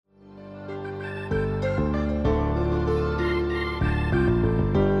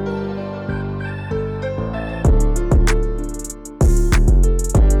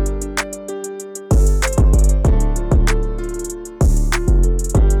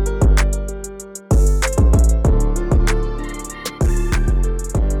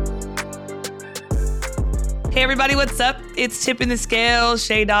everybody, what's up? It's Tipping the Scales,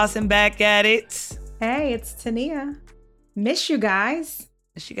 Shay Dawson back at it. Hey, it's Tania. Miss you guys.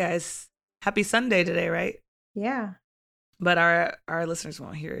 Miss you guys. Happy Sunday today, right? Yeah. But our listeners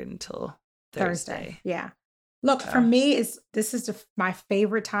won't hear it until Thursday. Yeah. Look, for me, this is my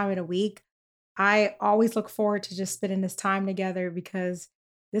favorite time of the week. I always look forward to just spending this time together because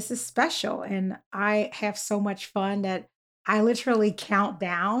this is special. And I have so much fun that I literally count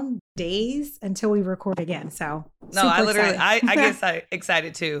down days until we record again. So no, I literally, I get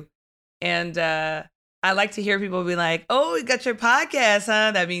excited too. And I like to hear people be like, oh, you got your podcast,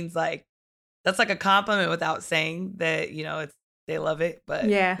 huh? That means like, that's like a compliment without saying that, you know, they love it. But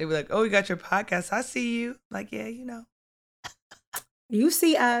yeah, they were like, oh, you got your podcast. I see you. Like, yeah, you know. You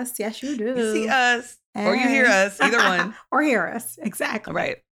see us. Yes, you do. You see us. Or you hear us. Either one. Or hear us. Exactly.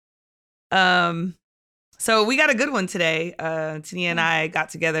 Right. So we got a good one today. Tania and I got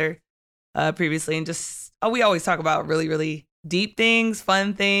together previously and we always talk about really, really deep things,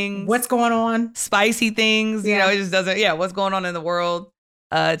 fun things. What's going on? Spicy things. Yeah. You know, it just doesn't, what's going on in the world.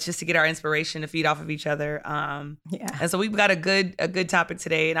 Just to get our inspiration to feed off of each other. And so we've got a good topic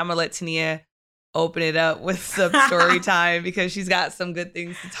today. And I'm going to let Tania open it up with some story time because she's got some good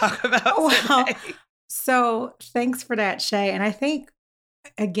things to talk about today. So thanks for that, Shay. And I think,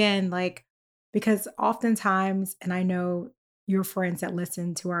 again, like, because oftentimes, and I know your friends that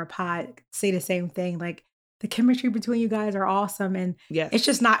listen to our pod say the same thing, like the chemistry between you guys are awesome. And it's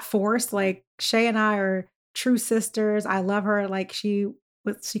just not forced. Like Shay and I are true sisters. I love her. Like she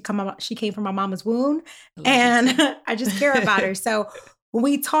came from my mama's womb and I just care about her. So when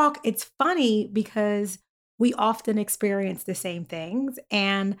we talk, it's funny because we often experience the same things.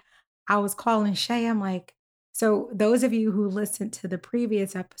 And I was calling Shay. I'm like, so those of you who listened to the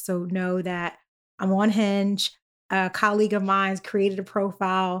previous episode know that I'm on Hinge. A colleague of mine created a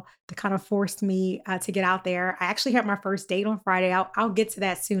profile that kind of forced me to get out there. I actually had my first date on Friday. I'll get to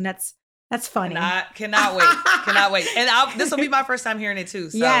that soon. That's funny. Cannot wait. Cannot wait. And this will be my first time hearing it too.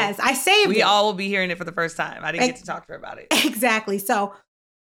 So yes, I saved it. We all will be hearing it for the first time. I didn't get to talk to her about it. Exactly. So,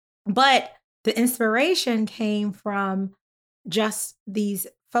 but the inspiration came from just these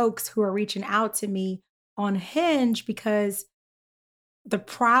folks who are reaching out to me on Hinge because the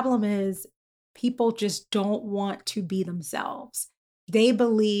problem is people just don't want to be themselves. They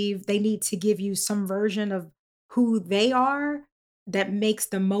believe they need to give you some version of who they are that makes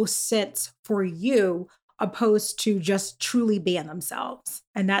the most sense for you opposed to just truly being themselves.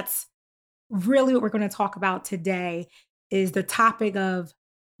 And that's really what we're going to talk about today is the topic of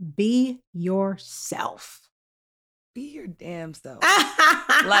be yourself. Be your damn self.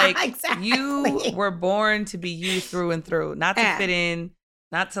 Like exactly. You were born to be you through and through, not to fit in,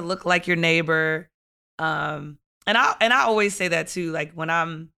 not to look like your neighbor. And I always say that too, like when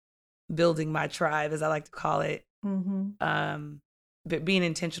I'm building my tribe, as I like to call it, but being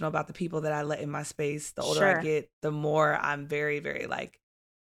intentional about the people that I let in my space. The older I get, the more I'm very, very like,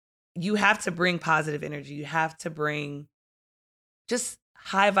 you have to bring positive energy. You have to bring just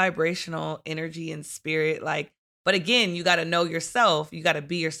high vibrational energy and spirit. Like, but again, you got to know yourself. You got to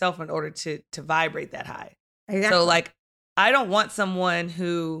be yourself in order to vibrate that high. Exactly. So like, I don't want someone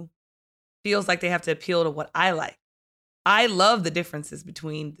who feels like they have to appeal to what I like. I love the differences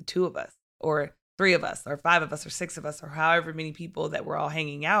between the two of us or three of us or five of us or six of us or however many people that we're all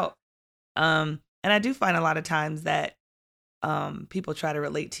hanging out. And I do find a lot of times that people try to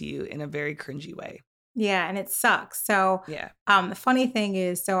relate to you in a very cringy way. Yeah, and it sucks. So the funny thing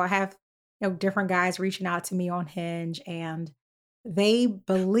is, so I have different guys reaching out to me on Hinge and they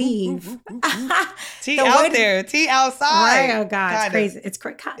believe T out there, T outside. Right, oh God, it's crazy.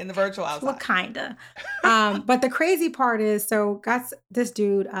 It's in the virtual outside. Well, kinda. But the crazy part is, so got this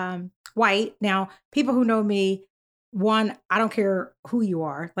dude, white. Now, people who know me, one, I don't care who you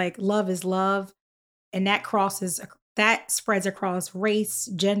are. Like, love is love, and that spreads across race,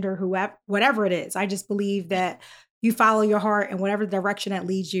 gender, whoever, whatever it is. I just believe that you follow your heart, and whatever direction that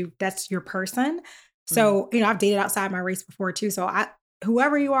leads you, that's your person. So, I've dated outside my race before too. So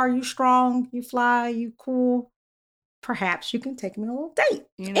whoever you are, you strong, you fly, you cool. Perhaps you can take me on a little date.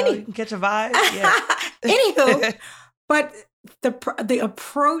 You can catch a vibe. Yeah. Anywho, but the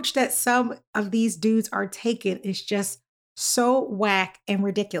approach that some of these dudes are taking is just so whack and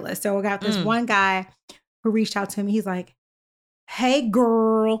ridiculous. So I got this one guy who reached out to me. He's like, hey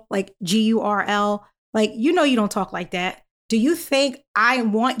girl, like GURL, like, you don't talk like that. Do you think I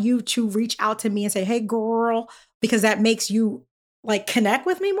want you to reach out to me and say, hey, girl, because that makes you like connect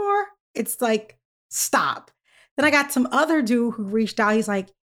with me more? It's like, stop. Then I got some other dude who reached out. He's like,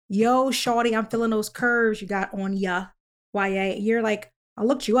 yo, shorty, I'm feeling those curves you got on YA. You're like, I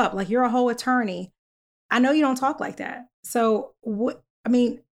looked you up. Like, you're a whole attorney. I know you don't talk like that. So what, I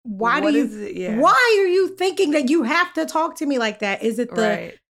mean, why What do you, is it? Yeah. why are you thinking that you have to talk to me like that? Is it the,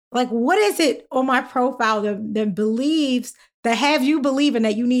 Right. like, what is it on my profile that believes, that have you believing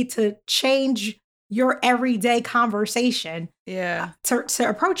that you need to change your everyday conversation to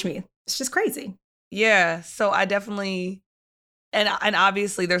approach me? It's just crazy. Yeah. So I definitely, and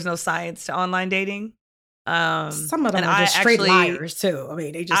obviously there's no science to online dating. Some of them are just straight liars too. I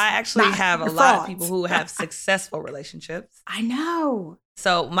mean, I actually have a lot of people who have successful relationships. I know.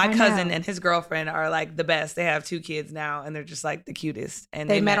 So my cousin and his girlfriend are like the best. They have 2 kids now, and they're just like the cutest. And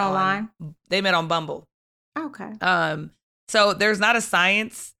they met online. They met on Bumble. Okay. So there's not a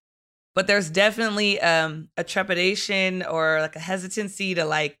science, but there's definitely a trepidation or like a hesitancy to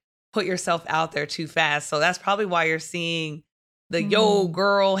like put yourself out there too fast. So that's probably why you're seeing the yo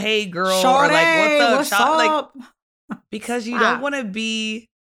girl, hey girl, Shorty, or like what's up? Like, because you don't want to be,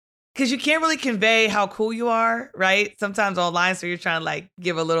 because you can't really convey how cool you are, right? Sometimes online, so you're trying to like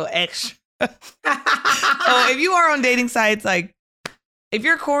give a little extra. So if you are on dating sites, like if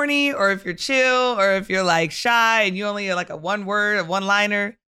you're corny or if you're chill or if you're like shy and you only are like a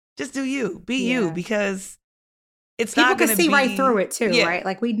one-liner, just do you, be you, because it's people not going to see right through it too, right?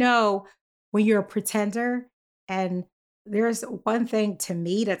 Like we know when you're a pretender, and there's one thing to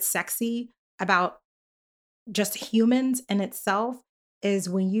me that's sexy about just humans in itself is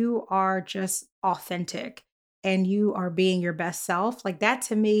when you are just authentic and you are being your best self. Like that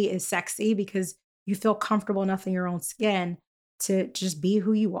to me is sexy because you feel comfortable enough in your own skin to just be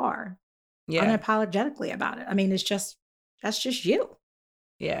who you are unapologetically about it. I mean, that's just you.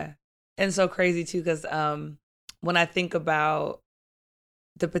 Yeah. And so crazy too, because when I think about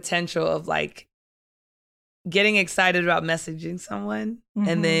the potential of like getting excited about messaging someone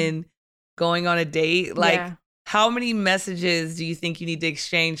and then going on a date, like how many messages do you think you need to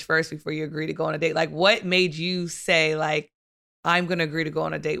exchange first before you agree to go on a date? Like what made you say like, I'm going to agree to go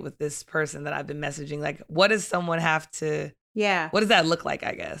on a date with this person that I've been messaging? Like what does someone have to, what does that look like,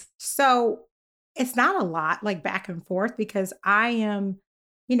 I guess? So it's not a lot like back and forth because I am,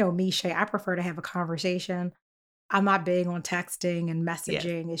 me, Shay, I prefer to have a conversation. I'm not big on texting and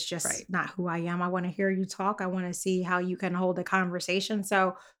messaging. It's just not who I am. I want to hear you talk. I want to see how you can hold a conversation.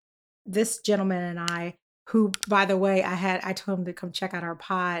 So this gentleman and I, who, by the way, I told him to come check out our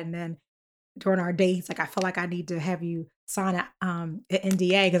pod, and then during our dates, like I feel like I need to have you sign an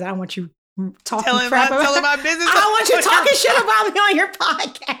NDA because I don't want you talking crap about my business. I don't want you talking shit about me on your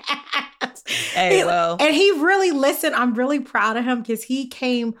podcast. Hey, and he really listened. I'm really proud of him because he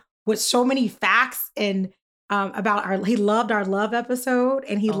came with so many facts and he loved our love episode,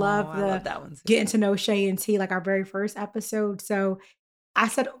 and he loved love that one too. Getting to know Shay and T, like our very first episode. So I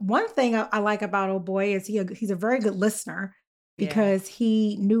said, one thing I like about old boy is he's a very good listener because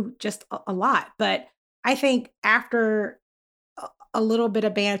he knew just a lot. But I think after a little bit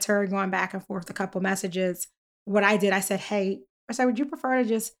of banter, going back and forth, a couple messages, what I did, I said, would you prefer to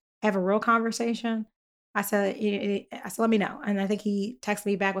just have a real conversation? I said, let me know. And I think he texted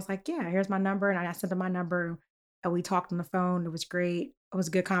me back, was like, yeah, here's my number. And I sent him my number and we talked on the phone. It was great. It was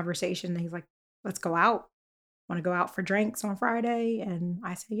a good conversation. And he's like, let's go out. Want to go out for drinks on Friday? And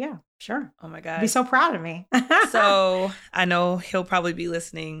I said, yeah, sure. Oh my God. Be so proud of me. So I know he'll probably be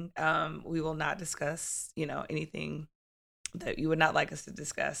listening. We will not discuss, anything that you would not like us to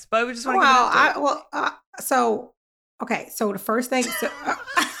discuss, but we just want to so the first thing,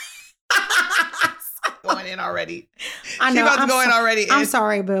 going in already. I know. Already. I'm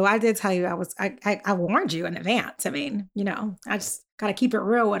sorry, boo. I did tell you I warned you in advance. I mean, I just got to keep it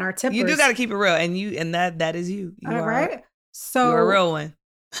real with our tippers. You do got to keep it real, and that is you. You are right. So you're a real one.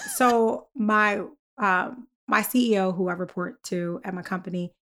 So my CEO, who I report to at my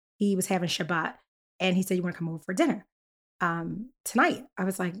company, he was having Shabbat, and he said, "You want to come over for dinner tonight?" I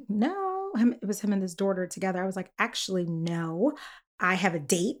was like, "No." It was him and his daughter together. I was like, "Actually, no. I have a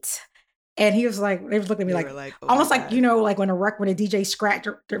date." And he was like, they was looking at me like oh almost like, like when a DJ scratch,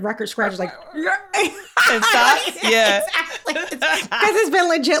 the record scratches like, it stops? Yeah. Exactly. Because it's been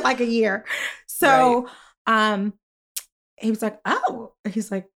legit like a year. So he was like, oh,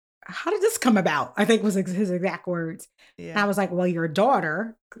 he's like, how did this come about? I think was his exact words. Yeah. And I was like, well, your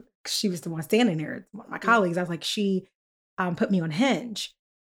daughter, she was the one standing there, one of my colleagues. I was like, she put me on Hinge.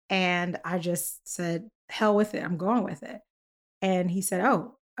 And I just said, hell with it. I'm going with it. And he said,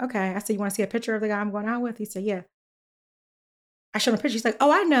 oh, okay. I said, you want to see a picture of the guy I'm going out with? He said, yeah. I showed him a picture. He's like,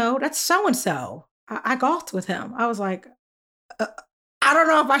 oh, I know. That's so-and-so. I golfed with him. I was like, I don't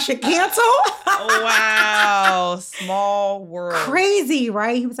know if I should cancel. Wow. Small world. Crazy,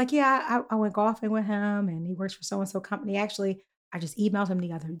 right? He was like, yeah, I went golfing with him and he works for so-and-so company. Actually, I just emailed him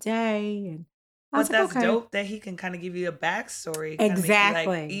the other day and But that's okay. Dope that he can kind of give you a backstory. Exactly. Make you,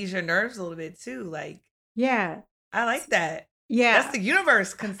 like, ease your nerves a little bit too. Like, yeah. I like that. Yeah. That's the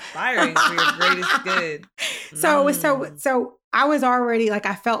universe conspiring for your greatest good. So I was already like,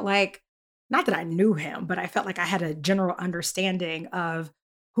 I felt like, not that I knew him, but I felt like I had a general understanding of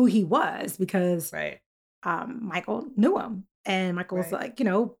who he was because Michael knew him. And Michael was like,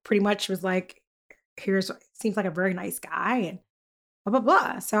 pretty much was like, seems like a very nice guy and blah, blah,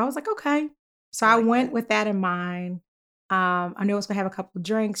 blah. So I was like, okay. So I went with that in mind. I knew I was going to have a couple of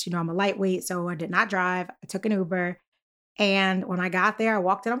drinks. I'm a lightweight, so I did not drive. I took an Uber. And when I got there, I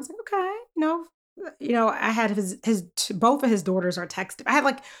walked in. I was like, okay, I had both of his daughters are texting. I had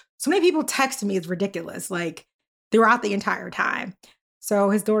like so many people texting me. It's ridiculous. Like throughout the entire time. So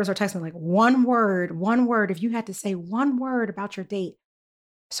his daughters are texting me like one word. If you had to say one word about your date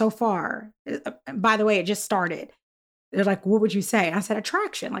so far, by the way, it just started. They're like, what would you say? And I said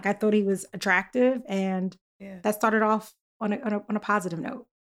attraction. Like I thought he was attractive, and that started off on a positive note.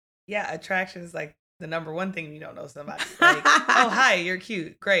 Yeah, attraction is like the number one thing you don't know somebody. Like, oh, hi, you're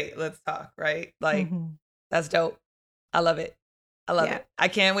cute. Great, let's talk, right? Like, that's dope. I love it. I love it. I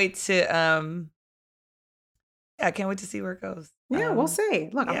can't wait to I can't wait to see where it goes. Yeah, we'll see.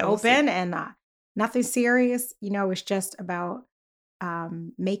 Look, I'm open and nothing serious. It's just about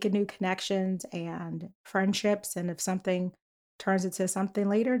making new connections and friendships. And if something turns into something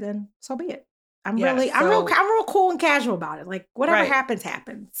later, then so be it. I'm real cool and casual about it. Like whatever happens,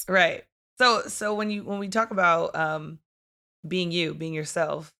 happens. Right. So when we talk about being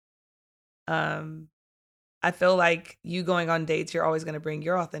yourself, I feel like you going on dates, you're always going to bring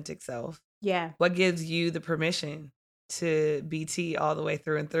your authentic self. Yeah. What gives you the permission to be T all the way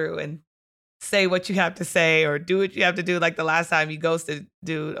through and through and say what you have to say or do what you have to do? Like the last time you ghosted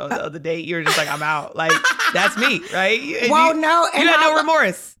dude on the date, you're just like, I'm out. Like that's me, right? Well, you had no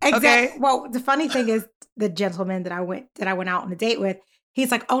remorse. Exactly. Okay? Well, the funny thing is the gentleman that I went out on a date with, he's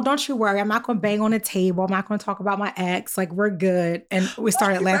like, oh, don't you worry. I'm not going to bang on the table. I'm not going to talk about my ex. Like, we're good. And we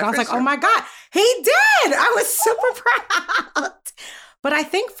started laughing. I was like, oh my God, he did. I was super proud. But I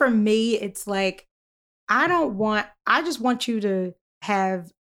think for me, it's like, I just want you to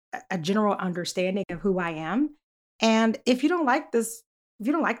have a general understanding of who I am. And if you don't like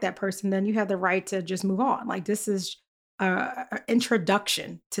that person, then you have the right to just move on. Like, this is an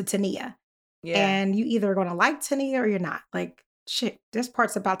introduction to Tania. Yeah. And you either are going to like Tania or you're not. Like, shit, there's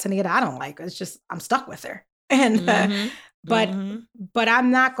parts about Tania that I don't like. It's just, I'm stuck with her. And, but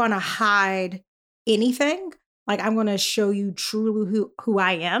I'm not going to hide anything. Like, I'm going to show you truly who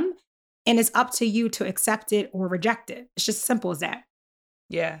I am. And it's up to you to accept it or reject it. It's just simple as that.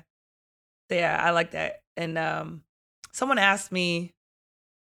 Yeah. Yeah, I like that. And someone asked me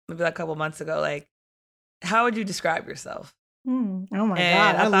maybe like a couple months ago, like, how would you describe yourself? Oh my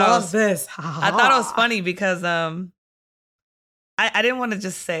God, I love this. I thought it was funny because I didn't want to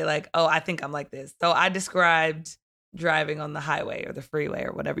just say like, oh, I think I'm like this. So I described driving on the highway or the freeway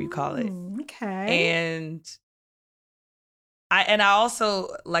or whatever you call it. Okay. And I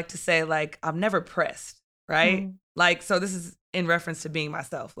also like to say like, I'm never pressed, right? Like, so this is in reference to being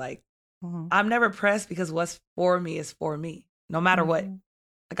myself. Like, I'm never pressed because what's for me is for me, no matter what.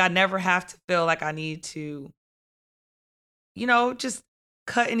 Like, I never have to feel like I need to, just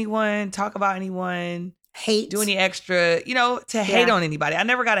cut anyone, talk about anyone, do any extra, to hate on anybody. I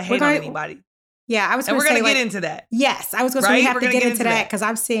never got to hate on anybody. Yeah, I was going to say, we're going to get into that. Yes, I was going to say we have to get into that because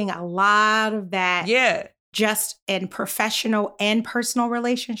I'm seeing a lot of that. Yeah. Just in professional and personal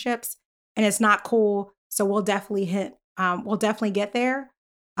relationships. And it's not cool. So we'll definitely get there.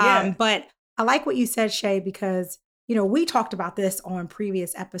 Yeah. But I like what you said, Shay, because, we talked about this on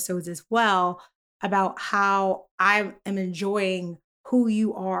previous episodes as well, about how I am enjoying who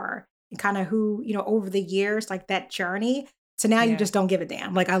you are and kind of who, over the years, like that journey. So now you just don't give a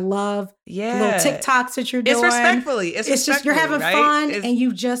damn. Like, I love the little TikToks that you're doing. It's respectfully. It's just, you're having fun and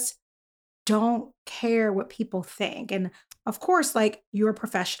you just don't care what people think. And of course, like, you're a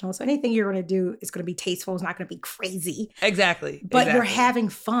professional. So anything you're going to do is going to be tasteful. It's not going to be crazy. Exactly. But you're having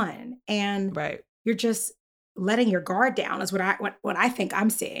fun and right. You're just letting your guard down is what I think I'm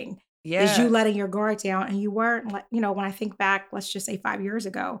seeing. Yeah. Is you letting your guard down and you weren't like, when I think back, let's just say 5 years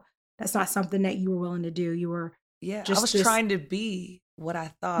ago, that's not something that you were willing to do. You were I was trying to be what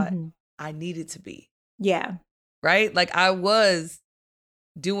I thought I needed to be. Yeah. Right? Like, I was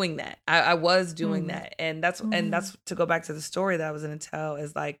doing that. I was doing that. And that's to go back to the story that I was going to tell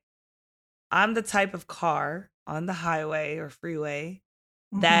is like, I'm the type of car on the highway or freeway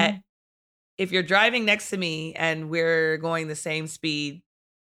that if you're driving next to me and we're going the same speed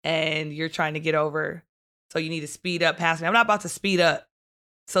and you're trying to get over, so you need to speed up past me. I'm not about to speed up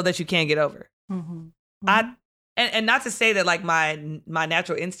so that you can't get over. Mm-hmm. I and not to say that like my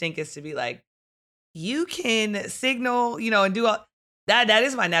natural instinct is to be like, you can signal, and do all that. That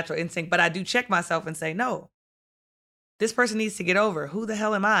is my natural instinct, but I do check myself and say, no, this person needs to get over. Who the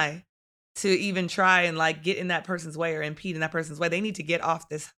hell am I to even try and like get in that person's way or impede in that person's way? They need to get off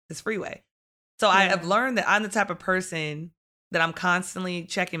this freeway. So I have learned that I'm the type of person that I'm constantly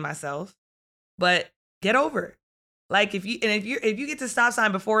checking myself, but get over it. Like if you get to stop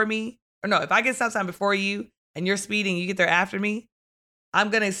sign before me, or no, if I get stop sign before you and you're speeding, you get there after me, I'm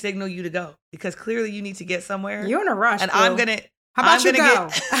going to signal you to go because clearly you need to get somewhere. You're in a rush. And bro. I'm going to, how about you go?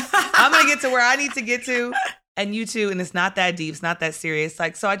 I'm going to get to where I need to get to and you too. And it's not that deep. It's not that serious.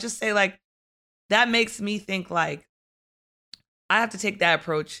 Like, so I just say like, that makes me think like, I have to take that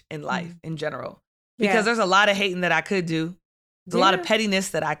approach in life in general because there's a lot of hating that I could do. There's a lot of pettiness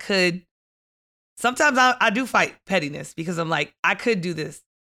that I could. Sometimes I do fight pettiness because I'm like, I could do this.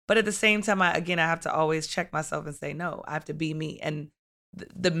 But at the same time, I have to always check myself and say, no, I have to be me. And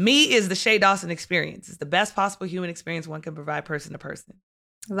the me is the Shay Dawson experience. It's the best possible human experience one can provide person to person.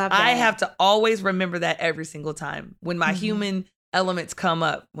 Love that. I have to always remember that every single time. When my human elements come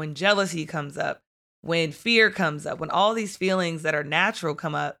up, when jealousy comes up, when fear comes up, when all these feelings that are natural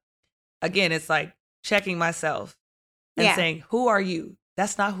come up, again, it's like checking myself and saying, who are you?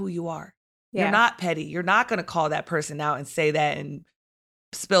 That's not who you are. Yeah. You're not petty. You're not going to call that person out and say that and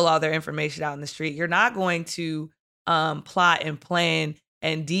spill all their information out in the street. You're not going to plot and plan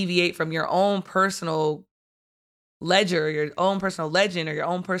and deviate from your own personal ledger, your own personal legend, or your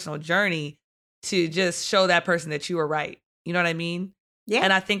own personal journey to just show that person that you were right. You know what I mean? Yeah.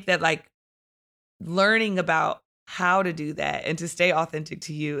 And I think that like learning about how to do that and to stay authentic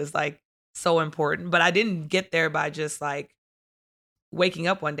to you is like so important. But I didn't get there by just like waking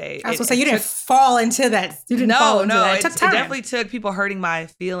up one day. I was going to say, you didn't fall into that. You didn't fall into that. It took time. It definitely took people hurting my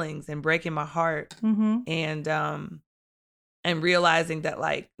feelings and breaking my heart and realizing that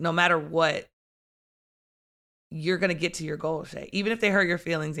like, no matter what, you're going to get to your goal, Shay. Even if they hurt your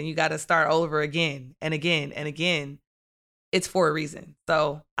feelings and you got to start over again and again and again, it's for a reason.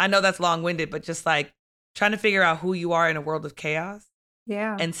 So I know that's long-winded, but just like trying to figure out who you are in a world of chaos.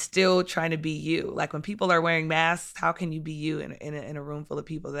 Yeah. And still trying to be you. Like when people are wearing masks, how can you be you in a room full of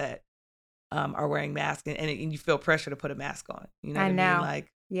people that are wearing masks and you feel pressure to put a mask on? You know what I mean? Like,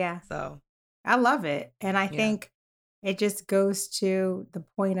 yeah. So I love it. And I think it just goes to the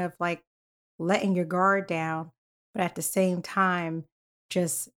point of like letting your guard down, but at the same time,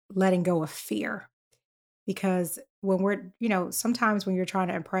 just letting go of fear. Because when we're, sometimes when you're trying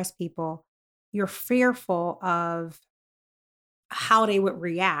to impress people, you're fearful of how they would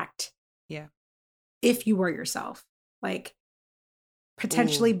react if you were yourself, like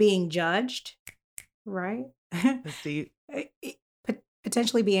potentially being judged, right? That's deep.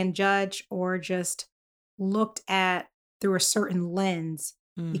 Potentially being judged or just looked at through a certain lens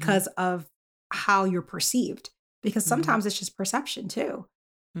because of how you're perceived, because sometimes it's just perception too,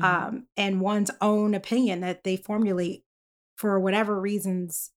 and one's own opinion that they formulate for whatever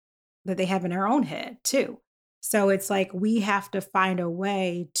reasons that they have in their own head too. So it's like we have to find a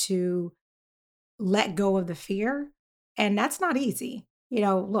way to let go of the fear. And that's not easy.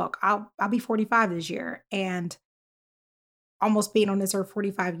 Look, I'll be 45 this year, and almost being on this earth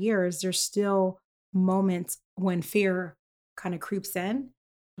 45 years, there's still moments when fear kind of creeps in.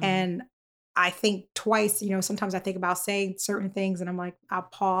 And I think twice, sometimes I think about saying certain things and I'm like, I'll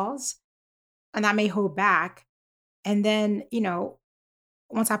pause and I may hold back. And then,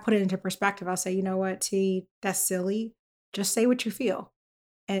 once I put it into perspective, I'll say, you know what, T, that's silly. Just say what you feel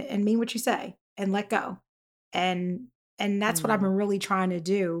and mean what you say and let go. And that's what I've been really trying to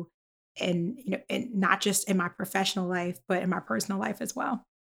do. And, and not just in my professional life, but in my personal life as well.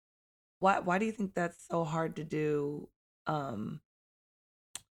 Why do you think that's so hard to do? For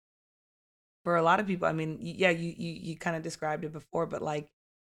a lot of people, I mean, you kind of described it before, but like,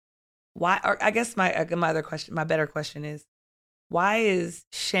 why? Or I guess my better question is, why is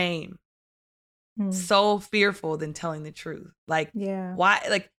shame so fearful than telling the truth? Like, why?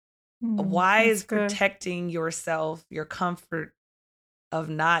 Like, why is protecting yourself, your comfort of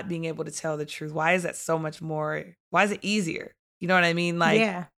not being able to tell the truth? Why is that so much more? Why is it easier? You know what I mean? Like,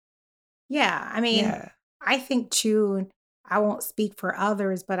 yeah. I mean, I think too. I won't speak for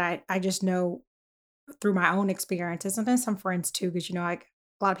others, but I just know through my own experiences, and then some friends too, because like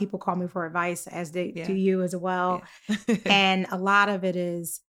a lot of people call me for advice, as they do you as well. And a lot of it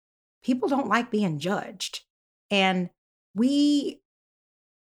is people don't like being judged. And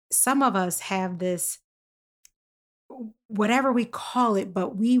some of us have this, whatever we call it,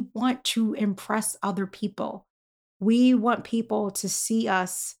 but we want to impress other people. We want people to see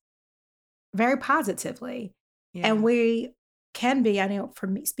us very positively. Yeah. And we can be, I know for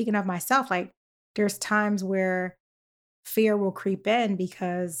me, speaking of myself, like there's times where fear will creep in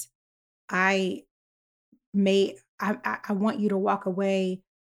because I want you to walk away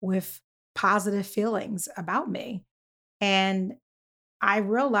with positive feelings about me. And I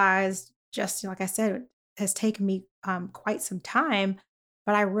realized, just like I said, it has taken me quite some time,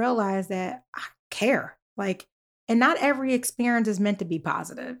 but I realized that I care. Like, and not every experience is meant to be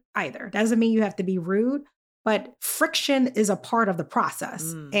positive either. Doesn't mean you have to be rude, but friction is a part of the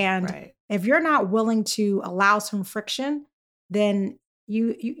process. And right. if you're not willing to allow some friction, then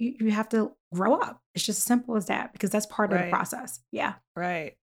you have to grow up. It's just as simple as that because that's part of the Right. process. Yeah.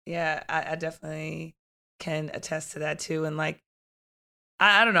 Right. Yeah, I definitely can attest to that too. And like,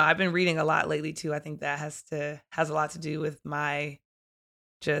 I don't know, I've been reading a lot lately too. I think that has a lot to do with my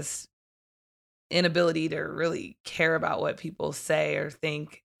just inability to really care about what people say or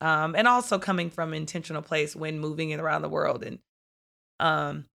think. And also coming from an intentional place when moving around the world.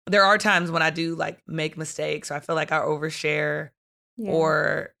 And there are times when I do like make mistakes or I feel like I overshare Yeah.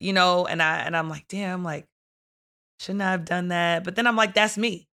 or, you know, and I'm like, damn, like, shouldn't I have done that? But then I'm like, that's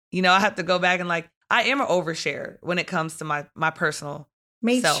me. You know, I have to go back and like, I am an overshare when it comes to my personal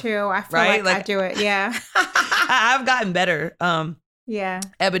Me self, too. I feel right? like I do it. Yeah. I've gotten better. Yeah.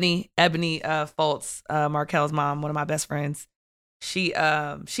 Ebony Foltz, Markel's mom, one of my best friends. She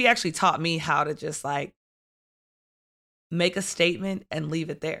actually taught me how to just like make a statement and leave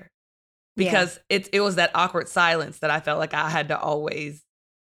it there. Because it was that awkward silence that I felt like I had to always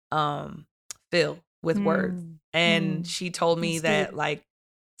fill with words. And she told me that like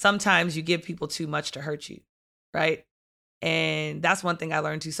sometimes you give people too much to hurt you, right? And that's one thing I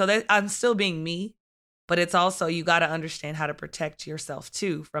learned too. So that I'm still being me, but it's also you got to understand how to protect yourself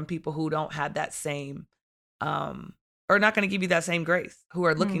too from people who don't have that same or not going to give you that same grace, who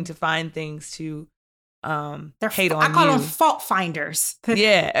are looking to find things to hate on you. I call them fault finders.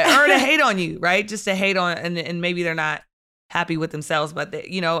 Yeah, or to hate on you, right? Just to hate on, and maybe they're not happy with themselves, but they,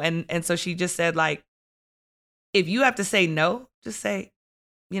 you know, and so she just said like, if you have to say no, just say,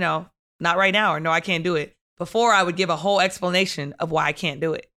 you know, not right now, or no, I can't do it. Before I would give a whole explanation of why I can't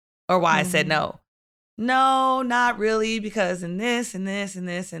do it or why I said no. No, not really, because in this and this and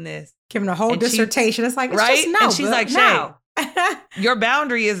this and this. Giving a whole dissertation. It's like, it's right? just no. And she's like, no. Shay, your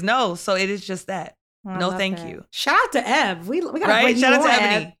boundary is no, so it is just that. No, thank you. Shout out to Eb. We got to right? bring Shout you out on, to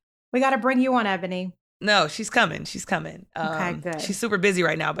Ebony. Eb. We got to bring you on, Ebony. No, she's coming. She's coming. Okay, good. She's super busy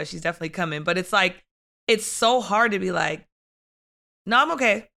right now, but she's definitely coming. But it's like, it's so hard to be like, no, I'm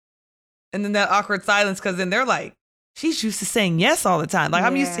okay. And then that awkward silence, because then they're like, she's used to saying yes all the time. Like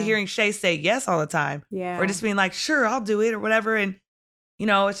I'm used to hearing Shay say yes all the time. Yeah. Or just being like, sure, I'll do it or whatever. And, you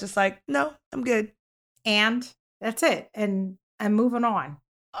know, it's just like, no, I'm good. And that's it. And I'm moving on.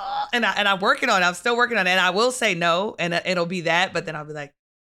 And I'm working on it. I'm still working on it. And I will say no. And it'll be that. But then I'll be like,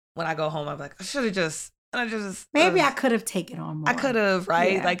 when I go home, I'm like, I should have just. Maybe I could have taken on more. I could have,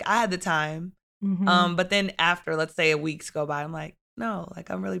 right? Yeah. Like I had the time. Mm-hmm. But then after, let's say a week's go by, I'm like, no, like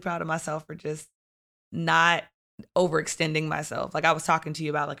I'm really proud of myself for just not overextending myself. Like I was talking to you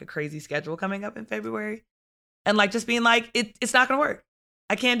about like a crazy schedule coming up in February and like just being like, it's not going to work.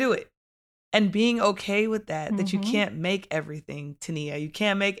 I can't do it. And being okay with that, that you can't make everything Tania. You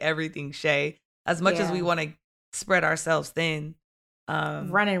can't make everything Shay. As much as we want to spread ourselves thin.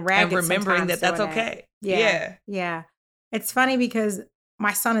 Running ragged. And remembering that that's okay. Yeah. Yeah. It's funny because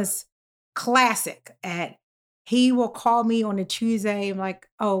my son is classic at, he will call me on a Tuesday and like,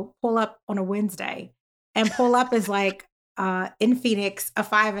 oh, pull up on a Wednesday. And pull up is like in Phoenix, a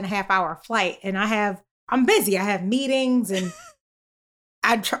 5.5 hour flight. And I'm busy. I have meetings and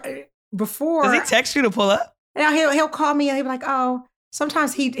I try before. Does he text you to pull up? Now he'll call me and he'll be like, oh,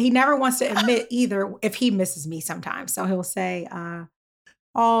 sometimes he never wants to admit either if he misses me sometimes. So he'll say,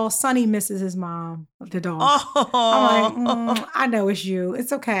 oh, Sonny misses his mom, the dog. Oh. I'm like, I know it's you.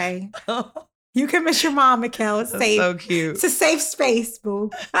 It's okay. You can miss your mom, Mikkel. It's safe. So cute. It's a safe space,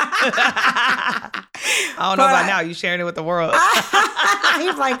 boo. I don't know about now. You sharing it with the world.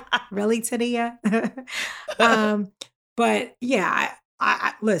 He's like, really, Tania? But yeah,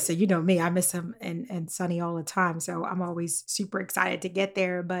 I listen, you know me, I miss him and Sonny all the time. So I'm always super excited to get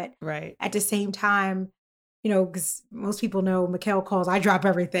there. But at the same time, you know, because most people know Mikkel calls, I drop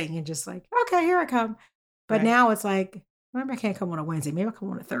everything and just like, okay, here I come. But now it's like, maybe I can't come on a Wednesday. Maybe I'll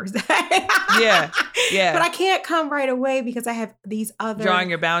come on a Thursday. Yeah. But I can't come right away because I have these other drawing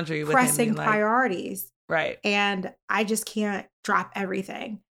your boundary with pressing priorities. Right. And I just can't drop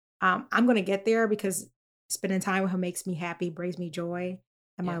everything. I'm going to get there because spending time with him makes me happy, brings me joy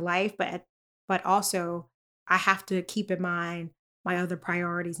in my life. But also I have to keep in mind my other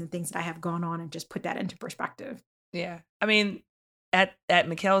priorities and things that I have going on and just put that into perspective. Yeah. I mean, at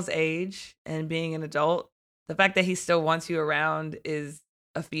Mikel's age and being an adult, the fact that he still wants you around is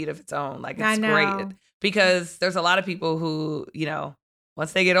a feat of its own. Like, it's great because there's a lot of people who, you know,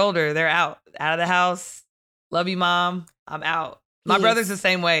 once they get older, they're out of the house. Love you, mom. I'm out. My brother's the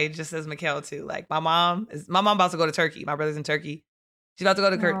same way, just as Mikel too. Like, my mom about to go to Turkey. My brother's in Turkey. She's about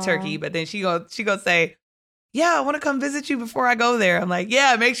to go to Turkey, but then she go say, yeah, I want to come visit you before I go there. I'm like,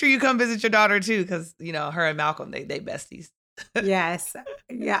 yeah, make sure you come visit your daughter too, because, you know, her and Malcolm, they besties. Yes.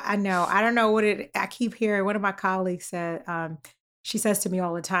 Yeah, I know. I don't know I keep hearing, one of my colleagues said, she says to me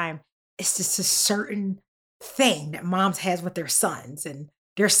all the time, it's just a certain thing that moms has with their sons, and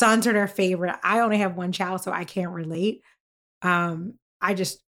their sons are their favorite. I only have one child, so I can't relate. Mikel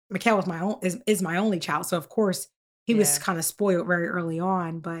is my only child. So of course he was kind of spoiled very early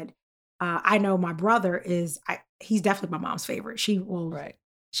on, but I know my brother he's definitely my mom's favorite. She'll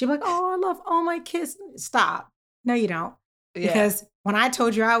be like, oh, I love all my kids. Stop. No, you don't. Yeah. Because when I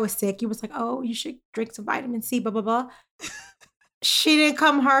told you I was sick, you was like, oh, you should drink some vitamin C, blah, blah, blah. She didn't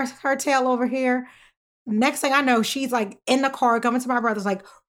come her tail over here. Next thing I know, she's like in the car coming to my brother's like,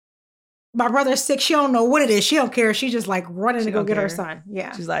 my brother's sick. She don't know what it is. She don't care. She's just like running to go get her son.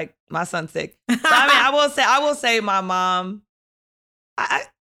 Yeah. She's like, my son's sick. So, I mean, I will say my mom, I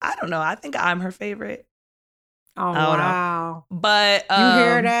don't know. I think I'm her favorite. Oh, wow. Know. But you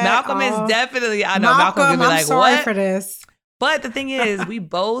hear that? Malcolm is definitely, I know Malcolm could be like, sorry what? For this. But the thing is,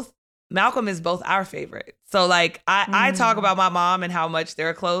 Malcolm is both our favorite. So like, I talk about my mom and how much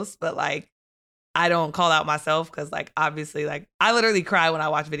they're close, but like, I don't call out myself because, like, obviously, like, I literally cry when I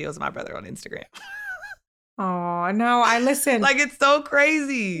watch videos of my brother on Instagram. Oh, no, I listen. Like, it's so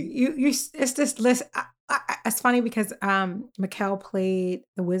crazy. It's just, listen, it's funny because Mikel played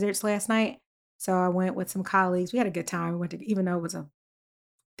the Wizards last night. So I went with some colleagues. We had a good time. We went to, even though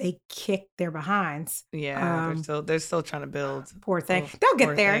they kicked their behinds. Yeah, they're still trying to build. Poor thing. They'll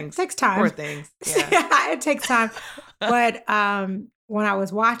get there. Things. It takes time. Poor things. Yeah. It takes time. But when I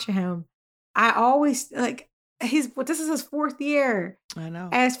was watching him, I always like this is his fourth year. I know.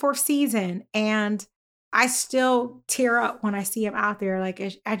 As fourth season. And I still tear up when I see him out there.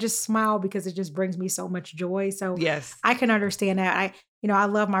 Like, I just smile because it just brings me so much joy. So yes, I can understand that. I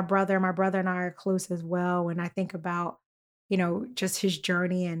love my brother. My brother and I are close as well. And I think about, just his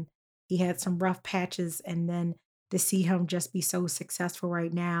journey, and he had some rough patches, and then to see him just be so successful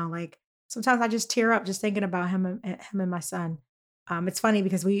right now. Like, sometimes I just tear up just thinking about him and my son. It's funny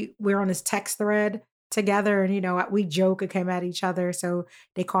because we're on this text thread together, and we joke and come at each other. So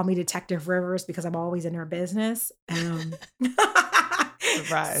they call me Detective Rivers because I'm always in their business.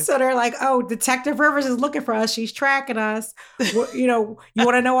 Surprise. So they're like, "Oh, Detective Rivers is looking for us. She's tracking us. You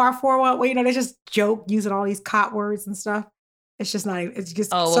want to know our 411?" They just joke using all these cop words and stuff. It's just not. It's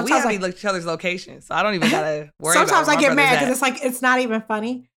just. Oh, well, we have each other's locations, so I don't even gotta worry. Sometimes I get mad because it's like it's not even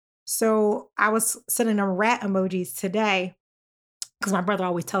funny. So I was sending them rat emojis today. Because my brother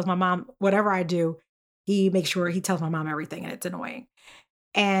always tells my mom, whatever I do, he makes sure he tells my mom everything, and it's annoying.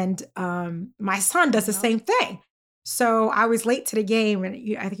 And my son does the same thing. So I was late to the game,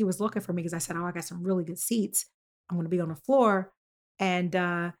 and I think he was looking for me because I said, oh, I got some really good seats. I'm going to be on the floor.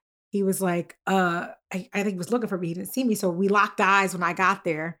 And he was like, I think he was looking for me. He didn't see me. So we locked eyes when I got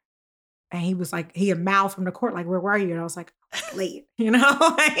there. And he was like, he had mouthed from the court, like, where were you? And I was like, late,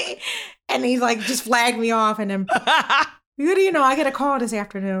 And he's like, just flagged me off. And then... What do you know? I get a call this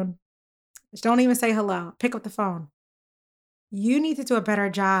afternoon. Just don't even say hello. Pick up the phone. You need to do a better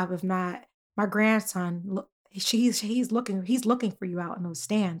job. If not, my grandson, he's looking for you out in those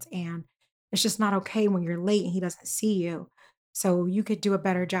stands, and it's just not okay when you're late and he doesn't see you. So you could do a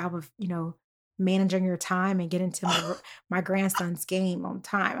better job of, managing your time and get into my grandson's game on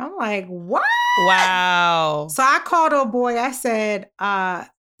time. I'm like, what? Wow. So I called old boy. I said,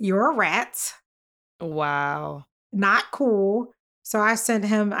 you're a rat. Wow. Not cool. So I sent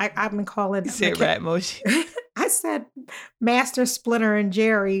him, I've been calling. You said rat emoji. I said, Master Splinter and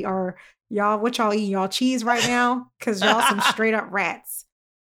Jerry, or y'all, what y'all eating? Y'all cheese right now? Because y'all some straight up rats.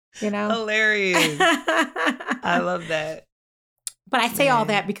 Hilarious. I love that. But I say all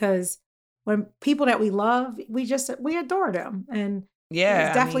that because when people that we love, we adore them. And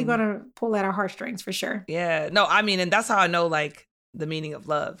it's definitely going to pull at our heartstrings for sure. Yeah. No, I mean, and that's how I know, like, the meaning of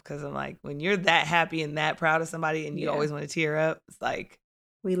love, because I'm like, when you're that happy and that proud of somebody and you always want to tear up, it's like,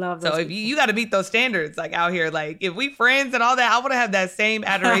 We love those. So if you got to meet those standards, like out here, like if we friends and all that, I want to have that same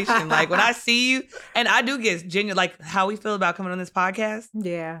adoration. Like when I see you, and I do get genuine, like how we feel about coming on this podcast.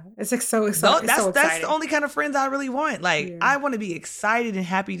 Yeah, it's like so exciting. That's the only kind of friends I really want. Like I want to be excited and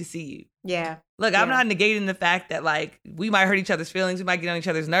happy to see you. Yeah. Look, I'm not negating the fact that like we might hurt each other's feelings, we might get on each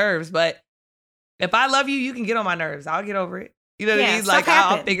other's nerves, but if I love you, you can get on my nerves. I'll get over it. You know what I mean? Like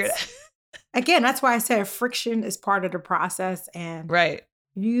I'll figure it out. Again, that's why I said friction is part of the process, and right.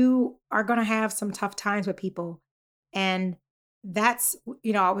 You are going to have some tough times with people. And that's,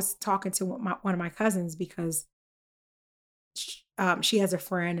 I was talking to one of my cousins because she has a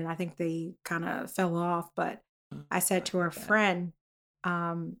friend and I think they kind of fell off. But I said to her friend,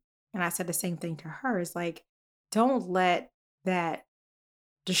 and I said the same thing to her, is like, don't let that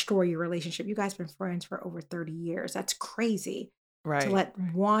destroy your relationship. You guys have been friends for over 30 years. That's crazy. Right. To let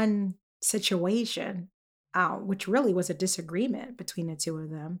one situation, which really was a disagreement between the two of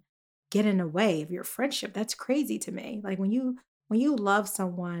them, get in the way of your friendship. That's crazy to me. Like when you love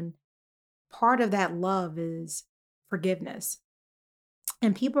someone, part of that love is forgiveness.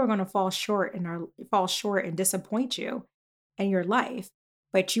 And people are going to fall short and disappoint you in your life,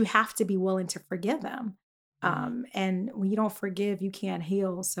 but you have to be willing to forgive them. And when you don't forgive, you can't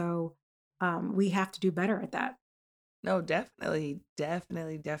heal. So we have to do better at that. No, definitely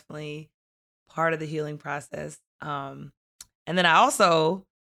part of the healing process. And then I also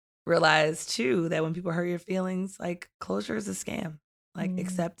realized too that when people hurt your feelings, like closure is a scam. Like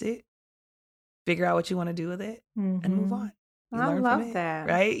accept it, figure out what you want to do with it, and move on. I love that.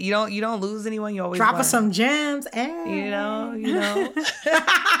 Right? You don't lose anyone. You always drop learn. Some gems. You know.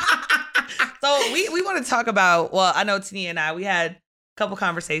 So we want to talk about. Well, I know Tania and I, we had a couple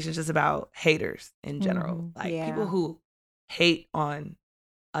conversations just about haters in general, like people who hate on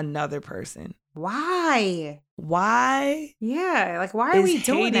another person. Why? Yeah, like why are we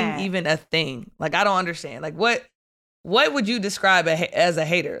doing that? Even a thing? Like I don't understand. Like what would you describe as a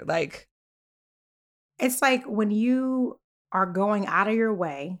hater? Like it's like when you are going out of your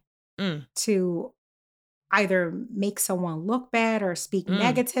way to either make someone look bad or speak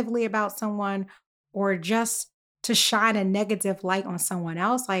negatively about someone, or just to shine a negative light on someone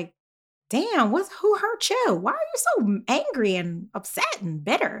else. Like, damn, who hurt you? Why are you so angry and upset and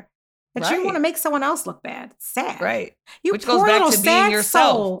bitter? That you want to make someone else look bad. It's sad. Right. You Which goes back to being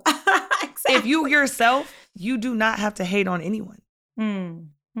yourself. Exactly. If you yourself, you do not have to hate on anyone.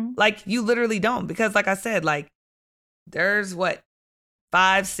 Like you literally don't. Because like I said, like there's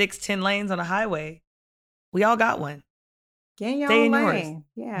 5, 6, 10 lanes on a highway. We all got one. Get in your own lane.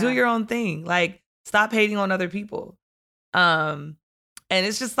 Yeah. Do your own thing. Like stop hating on other people. And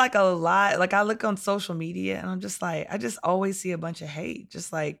it's just like a lot. Like I look on social media and I'm just like, I just always see a bunch of hate.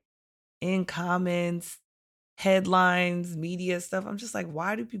 Just like in comments, headlines, media stuff. I'm just like,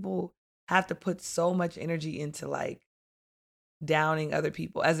 why do people have to put so much energy into like downing other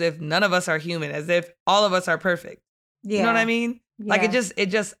people as if none of us are human, as if all of us are perfect? Yeah. You know what I mean? Yeah. Like it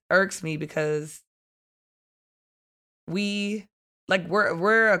just irks me because we're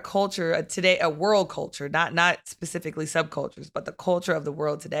a culture today, a world culture, not specifically subcultures, but the culture of the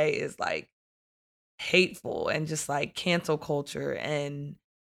world today is like hateful and just like cancel culture. And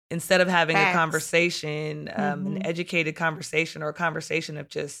instead of having a conversation, an educated conversation or a conversation of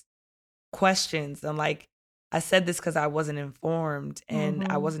just questions, and like, I said this because I wasn't informed and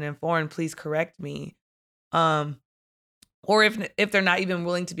I wasn't informed, please correct me. Or if they're not even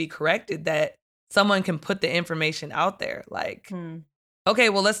willing to be corrected, that someone can put the information out there. Like, okay,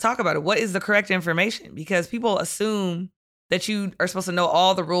 well, let's talk about it. What is the correct information? Because people assume that you are supposed to know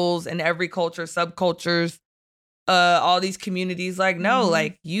all the rules in every culture, subcultures, all these communities. Like, no,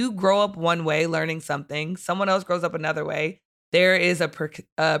 like you grow up one way learning something. Someone else grows up another way. There is a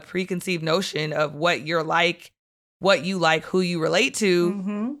preconceived notion of what you're like, what you like, who you relate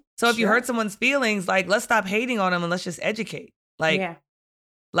to. So if you hurt someone's feelings, like, let's stop hating on them and let's just educate. Like,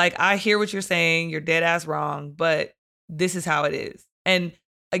 like I hear what you're saying. You're dead ass wrong, but this is how it is. And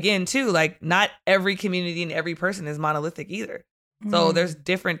again, too, like not every community and every person is monolithic either. So there's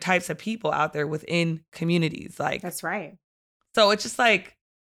different types of people out there within communities. Like that's right. So it's just like,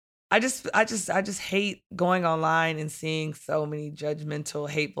 I just hate going online and seeing so many judgmental,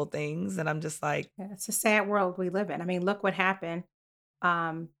 hateful things. And I'm just like, it's a sad world we live in. I mean, look what happened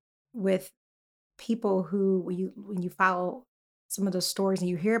with people who, when you follow some of those stories and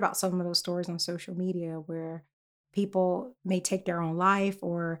you hear about some of those stories on social media where people may take their own life,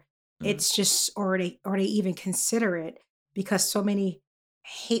 or it's just, or they even consider it, because so many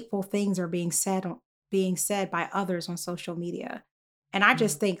hateful things are being said by others on social media. And I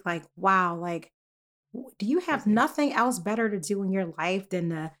just think like, wow, like Do you have nothing else better to do in your life than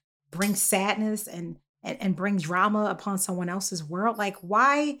to bring sadness and bring drama upon someone else's world? Like,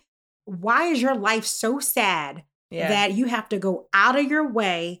 why is your life so sad that you have to go out of your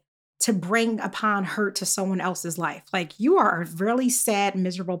way to bring upon hurt to someone else's life? Like, you are a really sad,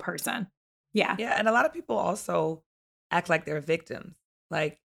 miserable person. Yeah. Yeah. And a lot of people also act like they're victims.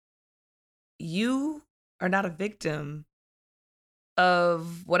 Like, you are not a victim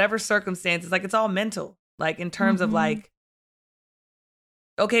of whatever circumstances. Like, it's all mental. Like, in terms of like,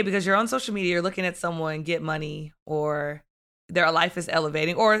 okay, because you're on social media, you're looking at someone get money, or their life is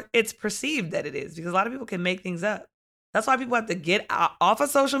elevating, or it's perceived that it is, because a lot of people can make things up. That's why people have to get off of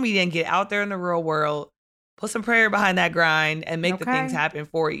social media and get out there in the real world, put some prayer behind that grind, and make the things happen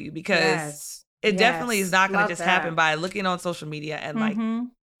for you, because it definitely is not going to just happen by looking on social media and like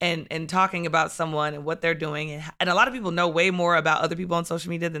and talking about someone and what they're doing. And a lot of people know way more about other people on social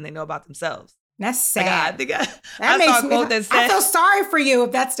media than they know about themselves. That's sad. Like, I think I saw a quote that said, I feel sorry for you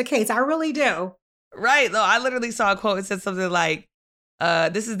if that's the case. I really do. Right. No, I literally saw a quote that said something like,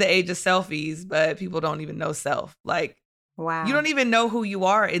 this is the age of selfies, but people don't even know self. Like, wow. You don't even know who you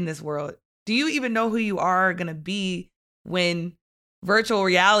are in this world. Do you even know who you are going to be when virtual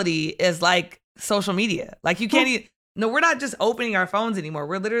reality is like social media? Like, you can't even, no, we're not just opening our phones anymore.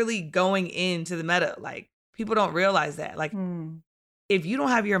 We're literally going into the meta. Like, people don't realize that. Like, if you don't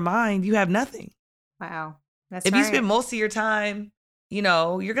have your mind, you have nothing. Wow. That's if you spend most of your time, you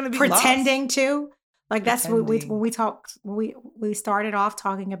know, you're going to be pretending lost. to. Like, that's what we started off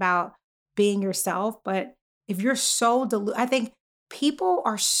talking about being yourself. But if you're so I think people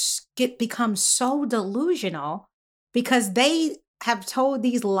become so delusional because they have told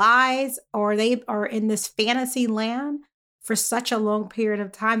these lies, or they are in this fantasy land for such a long period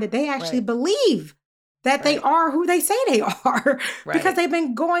of time that they actually believe that they are who they say they are because they've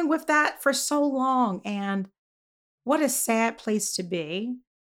been going with that for so long. And what a sad place to be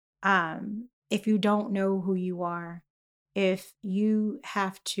if you don't know who you are, if you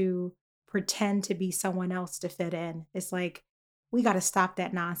have to pretend to be someone else to fit in. It's like, we got to stop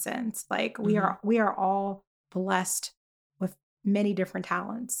that nonsense. Like, we are all blessed with many different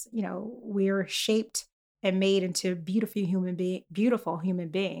talents. You know, we're shaped and made into beautiful human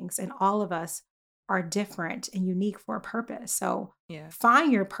beings, and all of us are different and unique for a purpose. So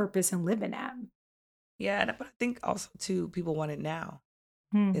find your purpose and live in that. Yeah, but I think also too, people want it now.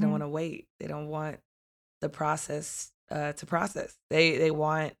 They don't want to wait. They don't want the process to process. They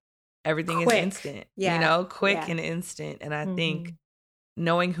want everything is instant. You know, quick and instant. And I think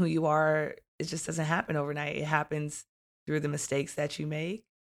knowing who you are, it just doesn't happen overnight. It happens through the mistakes that you make,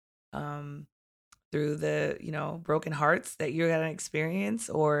 through the, you know, broken hearts that you're gonna experience,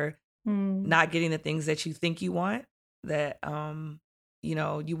 or not getting the things that you think you want, that you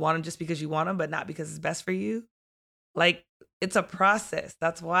know, you want them just because you want them, but not because it's best for you. Like, it's a process.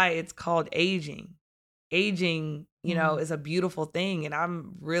 That's why it's called aging. Aging, you know, is a beautiful thing. And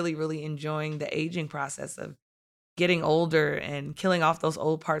I'm really, really enjoying the aging process of getting older and killing off those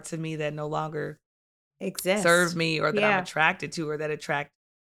old parts of me that no longer exist, serve me, or that I'm attracted to, or that attract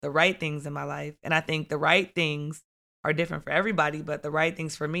the right things in my life. And I think the right things are different for everybody, but the right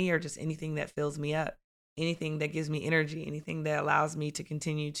things for me are just anything that fills me up, anything that gives me energy, anything that allows me to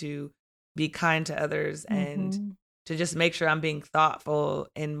continue to be kind to others, and to just make sure I'm being thoughtful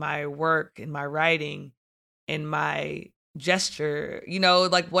in my work, in my writing, in my gesture, you know,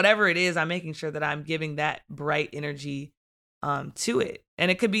 like whatever it is, I'm making sure that I'm giving that bright energy to it.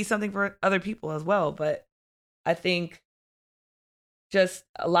 And it could be something for other people as well. But I think just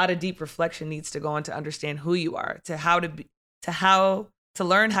a lot of deep reflection needs to go on to understand who you are, to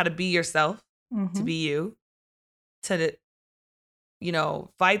learn how to be yourself, to be you, to, you know,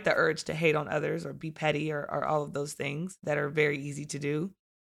 fight the urge to hate on others or be petty, or all of those things that are very easy to do.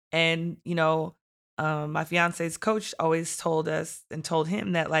 And, you know, my fiance's coach always told us and told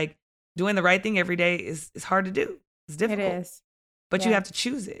him that, like, doing the right thing every day is hard to do. It's difficult. It is. But you have to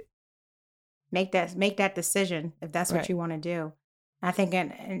choose it. Make that decision if that's what you want to do. I think,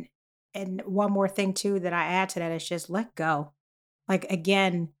 and one more thing too that I add to that is just let go. Like,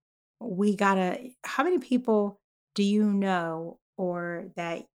 again, how many people do you know, or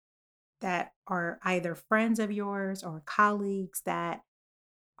that are either friends of yours or colleagues, that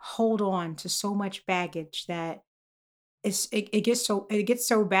hold on to so much baggage that it gets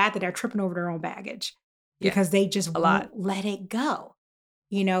so bad that they're tripping over their own baggage because they just won't let it go.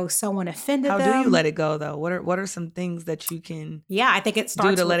 You know, someone offended them. How do you let it go, though? What are some things that you can I think it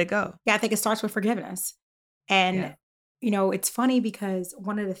starts let it go? Yeah, I think it starts with forgiveness. And, you know, it's funny because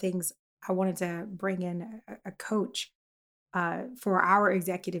one of the things I wanted to bring in a coach for our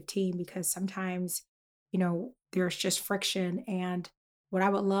executive team, because sometimes there's just friction. And what I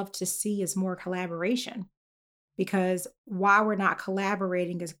would love to see is more collaboration, because why we're not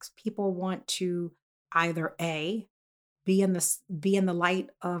collaborating is 'cause people want to either be in the light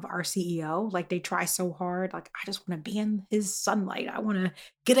of our CEO. Like they try so hard. Like, I just want to be in his sunlight. I want to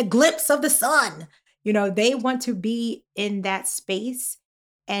get a glimpse of the sun. They want to be in that space.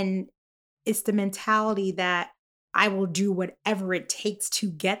 And it's the mentality that I will do whatever it takes to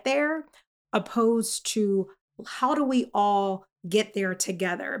get there, opposed to how do we all get there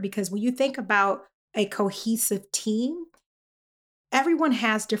together? Because when you think about a cohesive team, everyone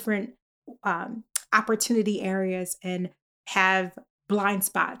has different opportunity areas and have blind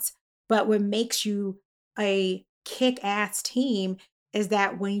spots. But what makes you a kick-ass team is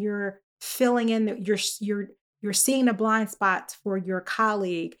that when you're filling in, you're seeing the blind spots for your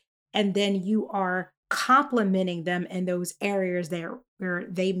colleague, and then you are complimenting them in those areas there where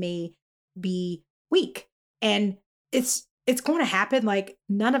they may be weak. And it's going to happen. Like,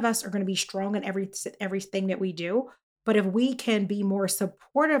 none of us are going to be strong in everything that we do. But if we can be more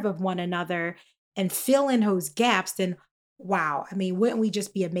supportive of one another and fill in those gaps, then wow, I mean, wouldn't we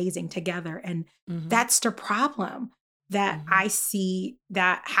just be amazing together? And that's the problem that I see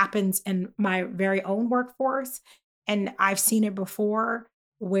that happens in my very own workforce. And I've seen it before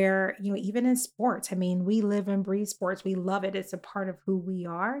where, even in sports, I mean, we live and breathe sports. We love it. It's a part of who we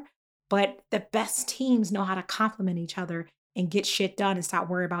are. But the best teams know how to complement each other and get shit done and stop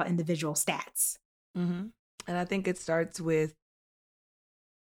worrying about individual stats. And I think it starts with,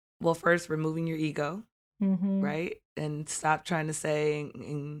 well, first removing your ego, right? And stop trying to say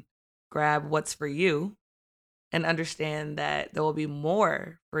and grab what's for you, and understand that there will be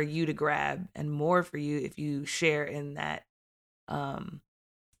more for you to grab and more for you if you share in that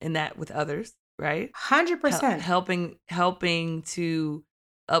with others, right? 100%. Helping to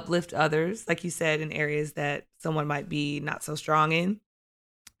uplift others, like you said, in areas that someone might be not so strong in.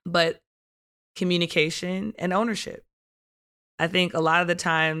 But communication and ownership. I think a lot of the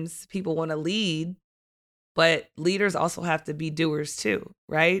times people want to lead, but leaders also have to be doers too,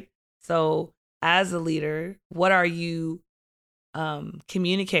 right? So as a leader, what are you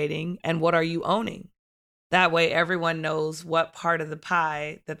communicating and what are you owning? That way everyone knows what part of the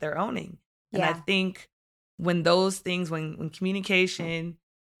pie that they're owning. And I think when those things, when communication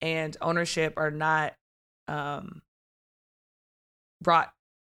and ownership are not brought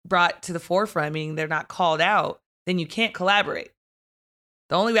to the forefront, meaning they're not called out, then you can't collaborate.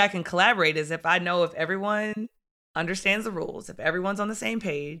 The only way I can collaborate is if I know if everyone understands the rules, if everyone's on the same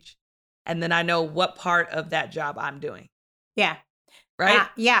page, and then I know what part of that job I'm doing. Yeah. Right?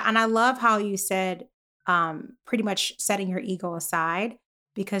 Yeah. And I love how you said pretty much setting your ego aside,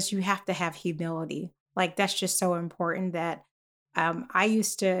 because you have to have humility. Like, that's just so important that I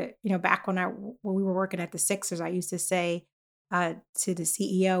used to, back when we were working at the Sixers, I used to say to the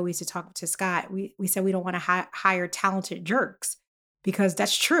CEO, we used to talk to Scott, we said we don't want to hire talented jerks, because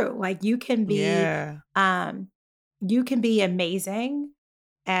that's true. Like, you can be amazing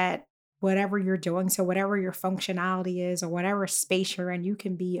at whatever you're doing. So whatever your functionality is or whatever space you're in, you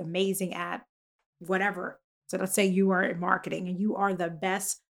can be amazing at whatever. So let's say you are in marketing and you are the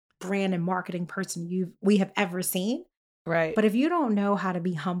best brand and marketing person we have ever seen. Right. But if you don't know how to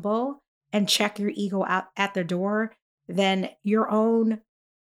be humble and check your ego out at the door, then your own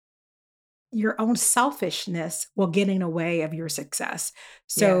selfishness will get in the way of your success.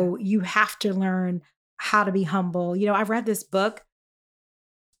 So you have to learn how to be humble. I've read this book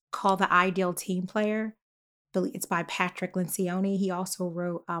called The Ideal Team Player. It's by Patrick Lencioni. He also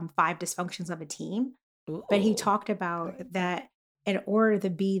wrote 5 Dysfunctions of a Team. Ooh. But he talked about that in order to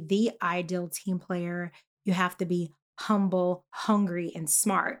be the ideal team player, you have to be humble, hungry, and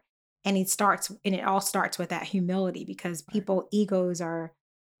smart. And it all starts with that humility, because people egos are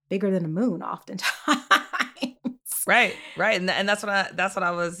bigger than the moon oftentimes. Right. And that's what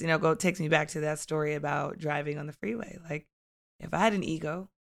I was, takes me back to that story about driving on the freeway. Like, if I had an ego,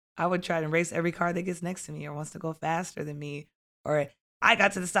 I would try to race every car that gets next to me or wants to go faster than me, or I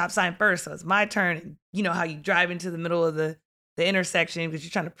got to the stop sign first, so it's my turn. And you know how you drive into the middle of the intersection because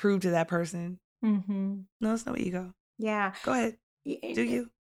you're trying to prove to that person. No, it's no ego. Yeah. Go ahead. Do you?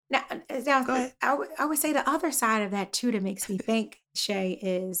 Now, go ahead. I would say the other side of that too that makes me think, Shay,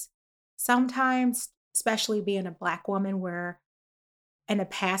 is sometimes, especially being a Black woman, where in the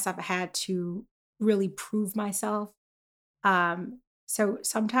past I've had to really prove myself. So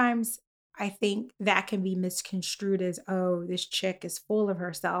sometimes I think that can be misconstrued as, oh, this chick is full of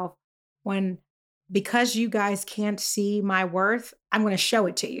herself, when because you guys can't see my worth, I'm going to show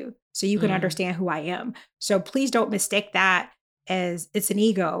it to you so you can understand who I am. So please don't mistake that as it's an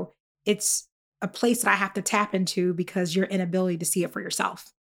ego. It's a place that I have to tap into because your inability to see it for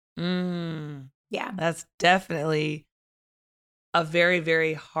yourself. Yeah. That's definitely a very,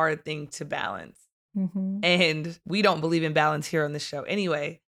 very hard thing to balance. And we don't believe in balance here on this show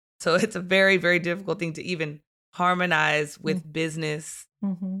anyway. So it's a very, very difficult thing to even harmonize with business,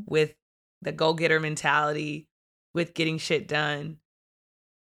 with the go-getter mentality, with getting shit done.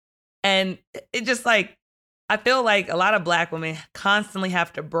 And it just like, I feel like a lot of Black women constantly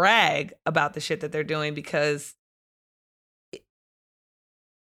have to brag about the shit that they're doing because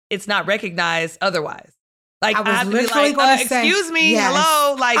it's not recognized otherwise. Like, I have to be like, excuse me,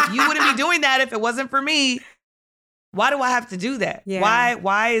 hello, like, you wouldn't be doing that if it wasn't for me. Why do I have to do that? Yeah.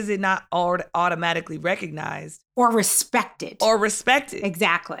 Why is it not automatically recognized? Or respected.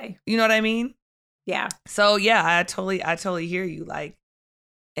 Exactly. You know what I mean? Yeah. So, yeah, I totally hear you. Like,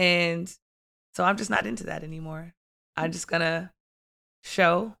 and so I'm just not into that anymore. I'm just gonna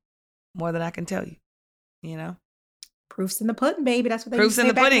show more than I can tell you, you know? Proof's in the pudding, baby. That's what they Proof's say in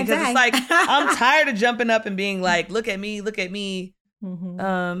the pudding. Because it's like, I'm tired of jumping up and being like, look at me. You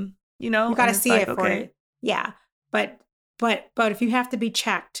know? You got to see like, it for it. Yeah. But if you have to be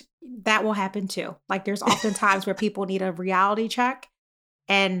checked, that will happen too. Like there's often times where people need a reality check,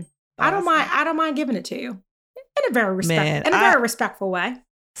 and I don't mind giving it to you in a very respectful way.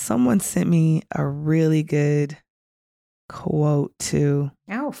 Someone sent me a really good quote too.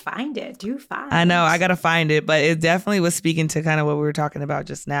 Oh, find it. Do find I know, I gotta find it, but it definitely was speaking to kind of what we were talking about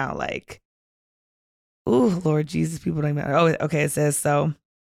just now. Like, oh Lord Jesus, people don't even. Oh, okay.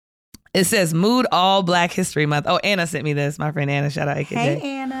 It says Mood All Black History Month. Oh, Anna sent me this. My friend Anna, shout out AKJ.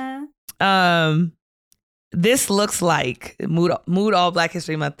 Hey Anna. This looks like Mood All Black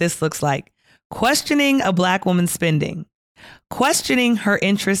History Month. This looks like questioning a Black woman's spending. Questioning her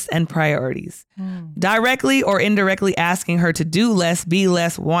interests and priorities, directly or indirectly asking her to do less, be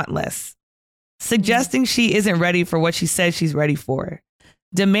less, want less, suggesting she isn't ready for what she says she's ready for,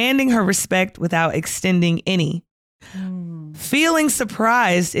 demanding her respect without extending any, feeling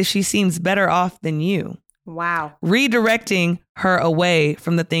surprised if she seems better off than you. Wow. Redirecting her away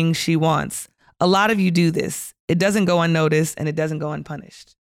from the things she wants. A lot of you do this. It doesn't go unnoticed and it doesn't go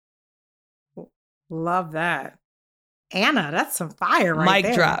unpunished. Love that. Anna, that's some fire right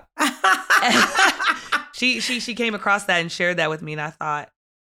there. Mic drop. She came across that and shared that with me, and I thought,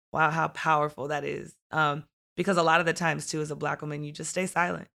 wow, how powerful that is. Because a lot of the times too, as a Black woman, you just stay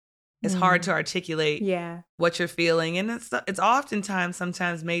silent. It's hard to articulate what you're feeling, and it's oftentimes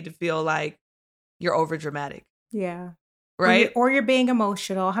sometimes made to feel like you're over dramatic. Yeah. Right. Or you're being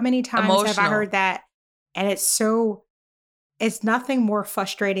emotional. How many times have I heard that? And it's nothing more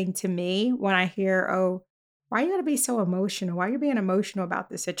frustrating to me when I hear, oh, why you gotta be so emotional? Why are you being emotional about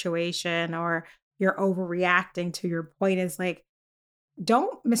the situation? Or you're overreacting to your point. Is like,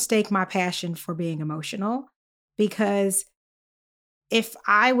 don't mistake my passion for being emotional, because if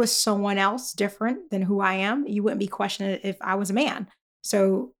I was someone else different than who I am, you wouldn't be questioning it if I was a man.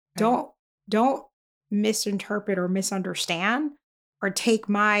 So don't misinterpret or misunderstand or take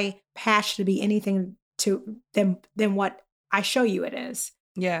my passion to be anything than what I show you it is.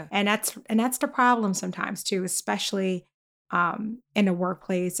 Yeah. And that's the problem sometimes too, especially in a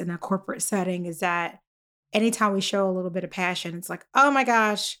workplace, in a corporate setting, is that anytime we show a little bit of passion, it's like, oh my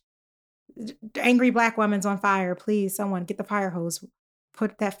gosh, angry Black woman's on fire. Please, someone get the fire hose,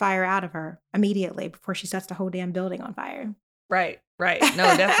 put that fire out of her immediately before she sets the whole damn building on fire. Right.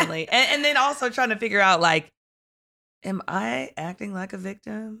 No, definitely. And then also trying to figure out, like, am I acting like a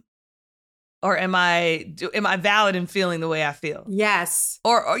victim? Or am I valid in feeling the way I feel? Yes.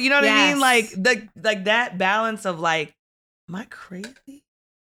 Or you know what I mean? Like that balance of like, am I crazy?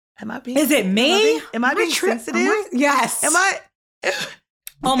 Am I being? Is it me? Am I being sensitive? Yes. Am I?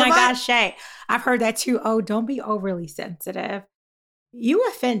 Oh my gosh, Shay. I've heard that too. Oh, don't be overly sensitive. You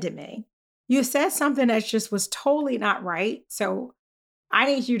offended me. You said something that just was totally not right. So I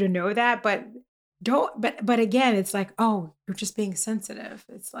need you to know that, but but again, it's like, oh, you're just being sensitive.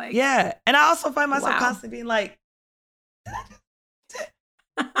 It's like, yeah. And I also find myself constantly being like,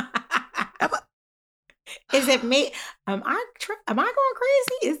 is it me? Am I going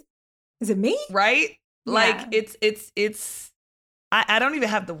crazy? Is it me? Right? Yeah. Like it's I don't even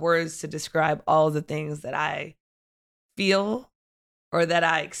have the words to describe all the things that I feel or that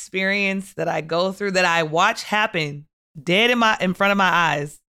I experience, that I go through, that I watch happen dead in front of my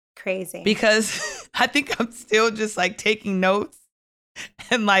eyes. Crazy. Because I think I'm still just like taking notes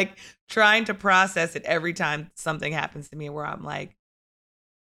and like trying to process it every time something happens to me where I'm like,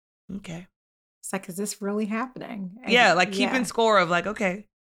 okay. It's like, is this really happening? And yeah, like keeping score of like, okay,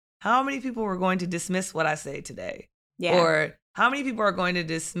 how many people were going to dismiss what I say today? Yeah. Or how many people are going to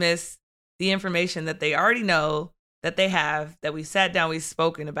dismiss the information that they already know, that they have, that we sat down, we've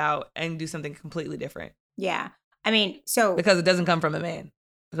spoken about, and do something completely different. Yeah. I mean, so. Because it doesn't come from a man,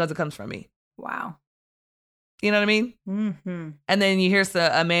 because it comes from me. Wow. You know what I mean? Mm-hmm. And then you hear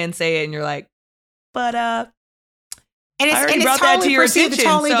a man say it and you're like, but, and it's totally perceived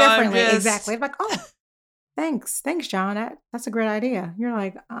totally differently. Exactly. I'm like, oh, thanks, John. That's a great idea. You're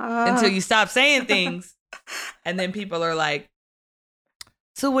like, until you stop saying things, and then people are like,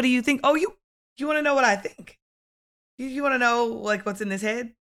 so what do you think? Oh, you want to know what I think? You want to know like what's in his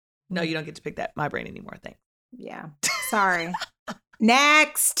head? No, you don't get to pick my brain anymore. Thanks. Yeah. Sorry.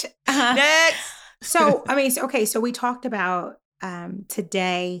 Next. Next. So, I mean, okay. So we talked about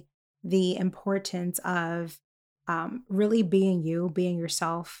today the importance of really being you, being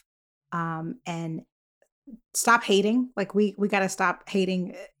yourself, and stop hating. Like we got to stop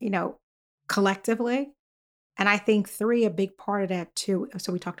hating, collectively. And I think 3, a big part of that too.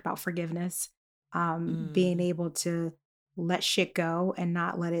 So we talked about forgiveness, being able to let shit go and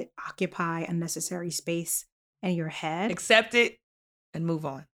not let it occupy unnecessary space in your head. Accept it and move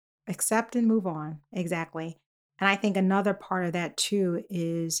on. Accept and move on. Exactly. And I think another part of that too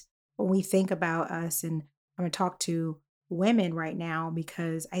is when we think about us, and I'm going to talk to women right now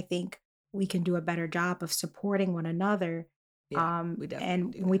because I think we can do a better job of supporting one another. Yeah, we definitely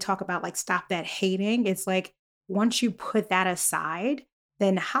and do when we talk about like stop that hating, it's like once you put that aside,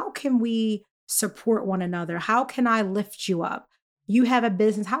 then how can we support one another? How can I lift you up? You have a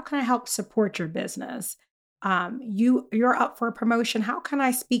business. How can I help support your business? You're up for a promotion. How can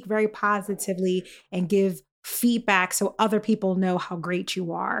I speak very positively and give feedback so other people know how great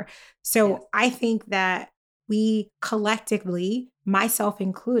you are? So yes. I think that we collectively, myself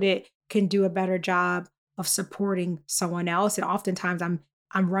included, can do a better job of supporting someone else. And oftentimes I'm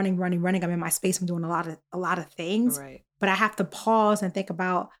running. I'm in my space. I'm doing a lot of things, right. But I have to pause and think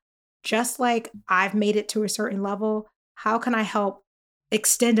about, just like I've made it to a certain level, how can I help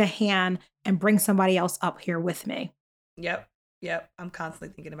extend a hand and bring somebody else up here with me? Yep. I'm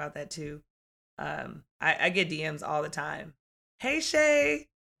constantly thinking about that too. I get DMs all the time. Hey, Shay,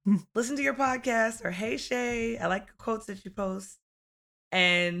 listen to your podcast. Or hey, Shay, I like the quotes that you post.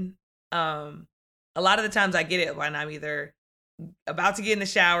 And a lot of the times I get it when I'm either about to get in the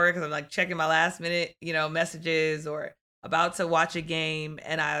shower because I'm like checking my last minute, messages, or about to watch a game,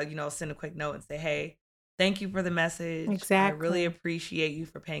 and I, send a quick note and say, hey, thank you for the message. Exactly. I really appreciate you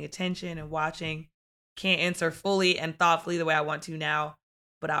for paying attention and watching. Can't answer fully and thoughtfully the way I want to now,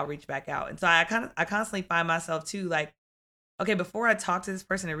 but I'll reach back out. And so I constantly find myself too, like, okay, before I talk to this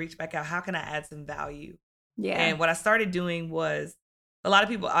person and reach back out, how can I add some value? Yeah. And what I started doing was, a lot of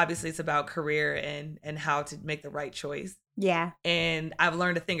people, obviously it's about career and how to make the right choice. Yeah. And I've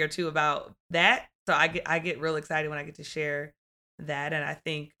learned a thing or two about that. So I get real excited when I get to share that. And I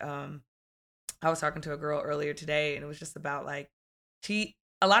think I was talking to a girl earlier today, and it was just about like,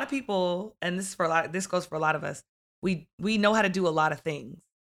 a lot of people, and this goes for a lot of us, we know how to do a lot of things.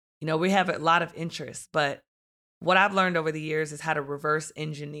 We have a lot of interests, but what I've learned over the years is how to reverse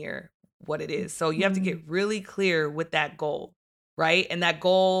engineer what it is. So you have to get really clear with that goal, right? And that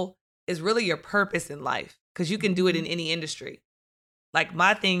goal is really your purpose in life, because you can do it in any industry. Like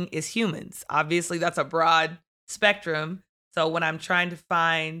my thing is humans. Obviously, that's a broad spectrum. So when I'm trying to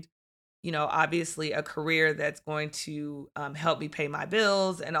find, obviously a career that's going to help me pay my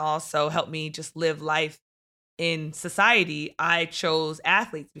bills and also help me just live life in society, I chose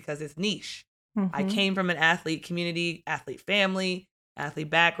athletes because it's niche. Mm-hmm. I came from an athlete community, athlete family, athlete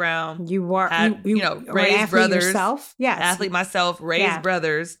background. You were, raised brothers. Yourself? Yes. Athlete myself, raised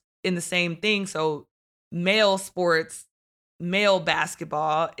brothers in the same thing. So male sports, male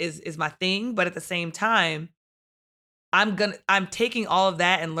basketball is my thing, but at the same time, I'm taking all of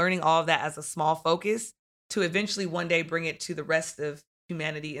that and learning all of that as a small focus to eventually one day bring it to the rest of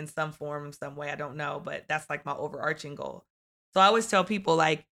humanity in some form, in some way. I don't know, but that's like my overarching goal. So I always tell people,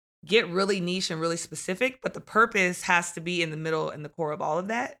 like, get really niche and really specific, but the purpose has to be in the middle and the core of all of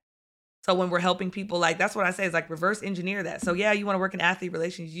that. So when we're helping people, like, that's what I say is like reverse engineer that. So yeah, you want to work in athlete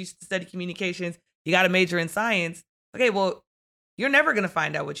relations, you used to study communications, you got to major in science. Okay, well, you're never going to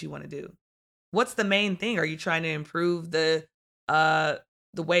find out what you want to do. What's the main thing? Are you trying to improve the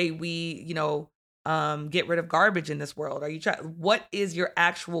way we, get rid of garbage in this world? Are you what is your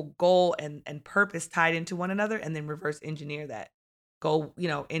actual goal and purpose tied into one another, and then reverse engineer that? Go,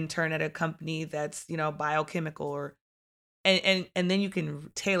 intern at a company that's, biochemical, or and then you can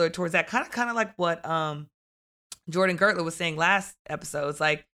tailor towards that. Kind of like what Jordan Gertler was saying last episode. It's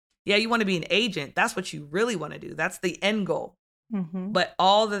like, yeah, you want to be an agent. That's what you really want to do. That's the end goal. Mm-hmm. But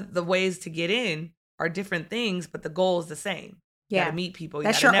all the ways to get in are different things, but the goal is the same. You got to meet people.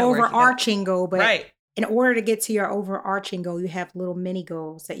 That's your network, overarching goal. But right. in order to get to your overarching goal, you have little mini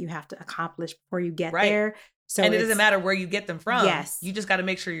goals that you have to accomplish before you get there. So and it doesn't matter where you get them from. Yes. You just got to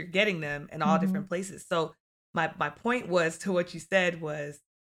make sure you're getting them in all different places. So my point was to what you said was,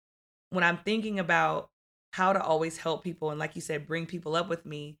 when I'm thinking about how to always help people, and like you said, bring people up with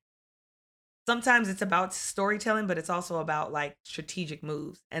me, sometimes it's about storytelling, but it's also about like strategic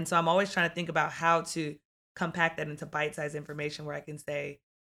moves. And so I'm always trying to think about how to compact that into bite-sized information where I can say,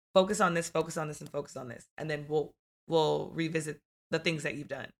 focus on this, and focus on this. And then we'll revisit the things that you've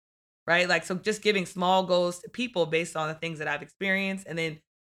done. Right? Like, so just giving small goals to people based on the things that I've experienced. And then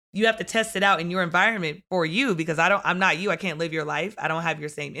you have to test it out in your environment for you, because I'm not you. I can't live your life. I don't have your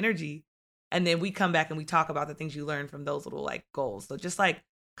same energy. And then we come back and we talk about the things you learned from those little like goals. So just like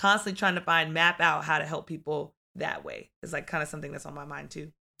constantly trying to map out how to help people that way is like kind of something that's on my mind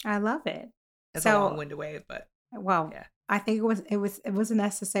too. I love it. It's a long-winded way, but yeah. I think it was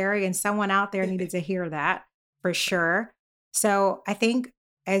necessary, and someone out there needed to hear that for sure. So I think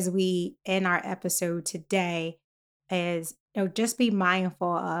as we end our episode today is, just be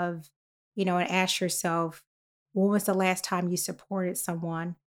mindful of, and ask yourself, when was the last time you supported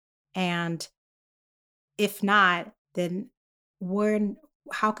someone? And if not, then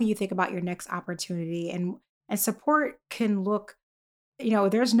how can you think about your next opportunity? And support can look,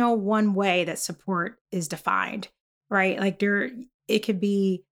 there's no one way that support is defined, right? Like it could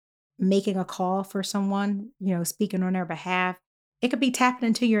be making a call for someone, speaking on their behalf. It could be tapping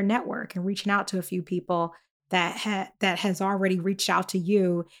into your network and reaching out to a few people that has already reached out to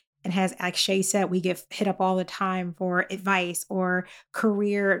you and has, like Shay said, we get hit up all the time for advice or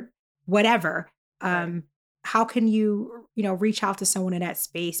career, whatever. Right. How can you, reach out to someone in that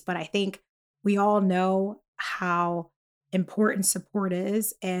space? But I think we all know how important support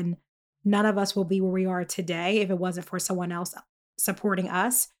is, and none of us will be where we are today if it wasn't for someone else supporting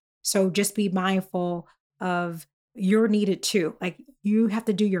us. So just be mindful of, you're needed too. Like, you have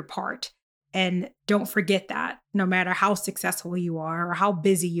to do your part, and don't forget that no matter how successful you are or how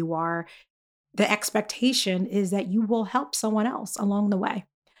busy you are, the expectation is that you will help someone else along the way.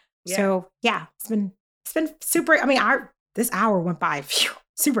 Yeah. So yeah, it's been super. I mean, this hour went by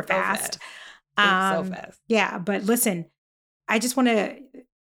super fast. So fast. Yeah. But listen, I just want to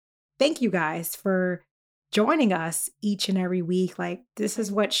thank you guys for joining us each and every week. Like, this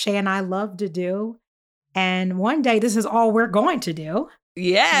is what Shay and I love to do. And one day this is all we're going to do.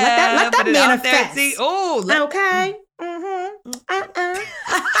 Yeah. Let that manifest. Okay.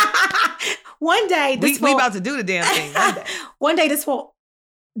 One day we about to do the damn thing. One day this will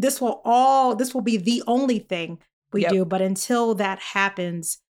be the only thing we do. But until that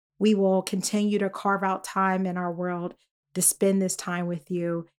happens, we will continue to carve out time in our world to spend this time with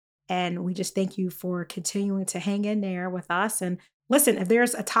you. And we just thank you for continuing to hang in there with us. And listen, if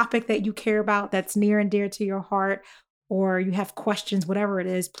there's a topic that you care about that's near and dear to your heart, or you have questions, whatever it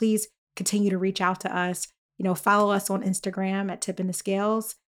is, please continue to reach out to us. Follow us on Instagram at Tipping the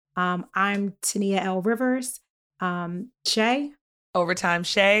Scales. I'm Tania L. Rivers. Shay? Overtime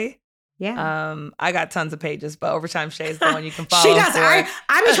Shay. Yeah. I got tons of pages, but Overtime Shay is the one you can follow. She does.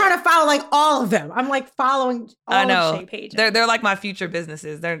 I've been trying to follow like all of them. I'm like following all of Shay pages. They're like my future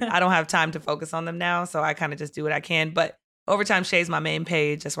businesses. I don't have time to focus on them now, so I kind of just do what I can. But Overtime Shay is my main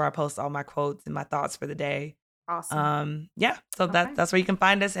page. That's where I post all my quotes and my thoughts for the day. Awesome. Yeah. So that's where you can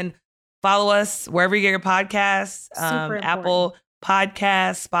find us, and follow us wherever you get your podcasts. Apple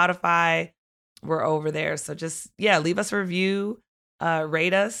Podcasts, Spotify. We're over there. So just leave us a review.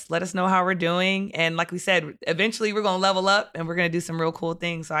 Rate us, let us know how we're doing. And like we said, eventually we're going to level up and we're going to do some real cool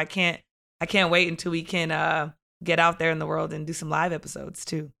things. So I can't wait until we can get out there in the world and do some live episodes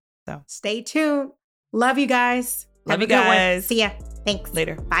too. So stay tuned. Love you guys. Love you guys. See ya. Thanks.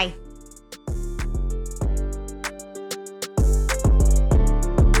 Later. Bye.